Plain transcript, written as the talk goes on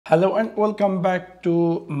Hello and welcome back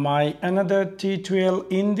to my another tutorial.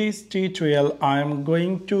 In this tutorial I am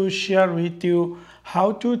going to share with you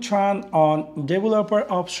how to turn on developer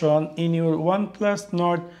option in your OnePlus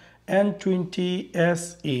Nord N20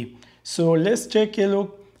 SE. So let's take a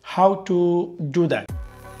look how to do that.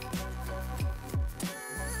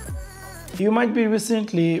 You might be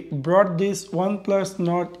recently bought this OnePlus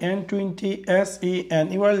Nord N20 SE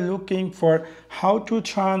and you are looking for how to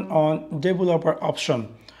turn on developer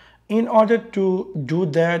option. In order to do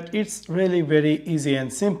that, it's really very easy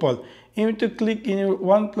and simple. You need to click in your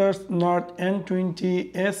OnePlus Nord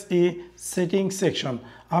N20 SE settings section.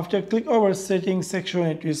 After click over settings section,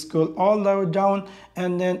 it will scroll all the way down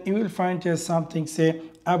and then you will find here something say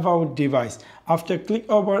about device. After click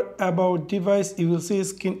over about device, you will see a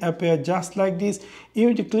screen appear just like this. You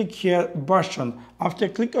need to click here version. After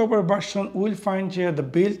click over version, we will find here the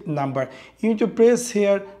build number. You need to press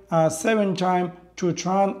here 7 times to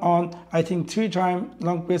turn on, I think 3 times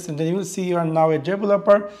long press, and then you will see you are now a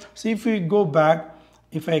developer. So if we go back,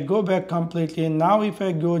 if I go back completely now, if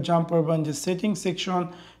I go jump over in the settings section,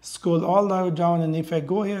 scroll all the way down, and if I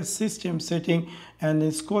go here system setting and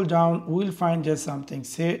then scroll down, we'll find just something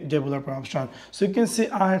say developer option. So you can see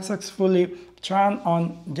I had successfully turned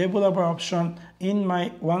on developer option in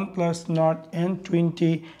my OnePlus Nord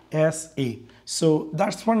N20 SE. So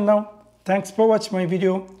that's for now. Thanks for watching my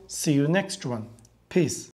video. See you next one. Peace.